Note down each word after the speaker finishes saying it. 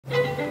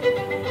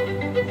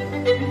I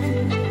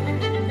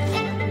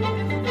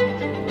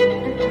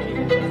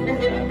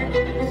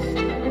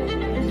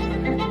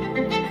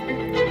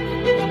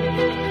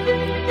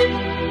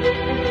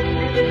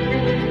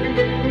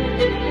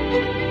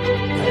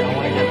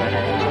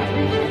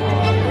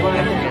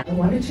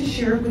wanted to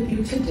share with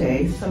you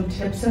today some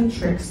tips and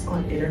tricks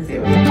on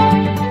interviewing.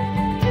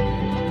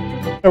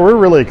 We're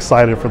really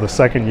excited for the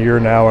second year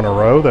now in a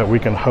row that we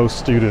can host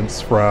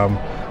students from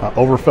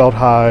Overfeld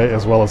High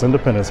as well as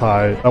Independence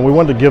High. And we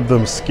wanted to give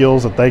them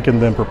skills that they can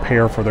then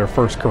prepare for their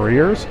first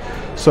careers.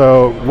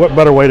 So what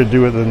better way to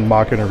do it than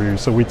mock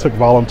interviews? So we took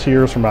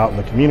volunteers from out in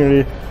the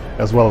community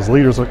as well as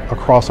leaders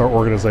across our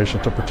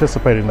organization to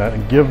participate in that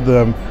and give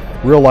them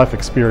real life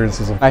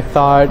experiences. I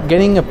thought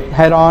getting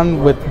head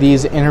on with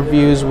these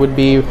interviews would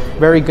be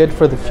very good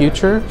for the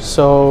future.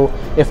 So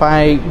if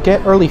I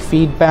get early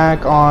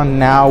feedback on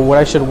now what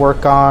I should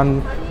work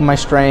on, my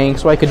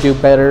strengths, what I could do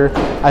better,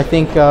 I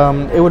think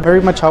it would very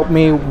much help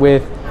me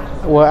with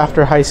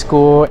after high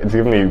school. It's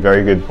given me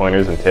very good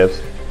pointers and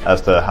tips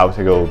as to how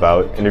to go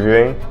about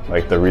interviewing,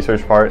 like the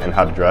research part and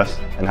how to dress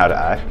and how to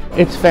act.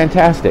 It's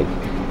fantastic.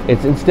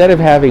 It's instead of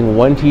having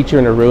one teacher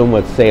in a room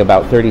with, say,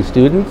 about 30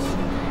 students,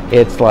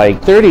 it's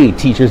like 30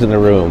 teachers in the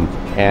room,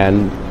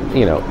 and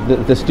you know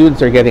the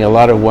students are getting a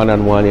lot of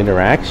one-on-one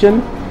interaction,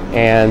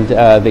 and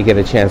they get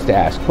a chance to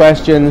ask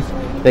questions.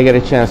 They get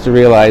a chance to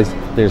realize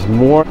there's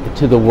more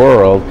to the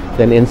world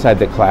than inside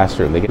the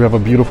classroom. We have a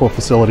beautiful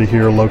facility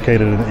here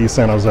located in East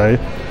San Jose,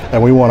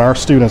 and we want our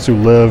students who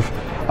live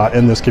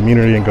in this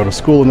community and go to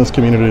school in this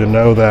community to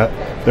know that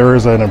there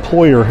is an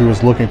employer who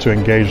is looking to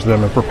engage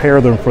them and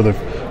prepare them for the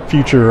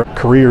future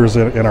careers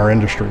in our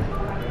industry.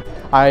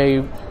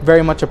 I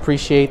very much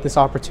appreciate this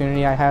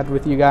opportunity I had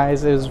with you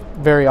guys. It was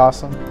very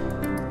awesome.